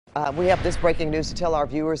We have this breaking news to tell our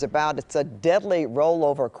viewers about. It's a deadly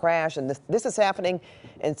rollover crash, and this is happening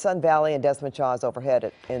in Sun Valley, and Desmond Shaw is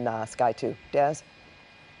overhead in Sky 2. Des?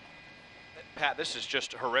 Pat, this is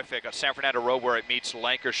just horrific. On San Fernando Road where it meets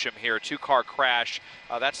Lancashire here, two-car crash.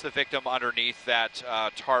 That's the victim underneath that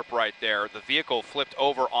tarp right there. The vehicle flipped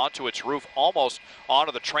over onto its roof, almost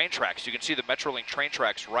onto the train tracks. You can see the Metrolink train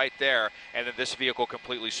tracks right there, and then this vehicle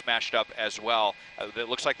completely smashed up as well. It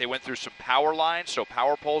looks like they went through some power lines, so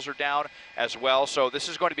power poles are down as well. So this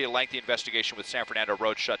is going to be a lengthy investigation with San Fernando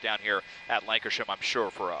Road shut down here at Lancashire, I'm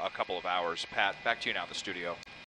sure, for a couple of hours. Pat, back to you now in the studio.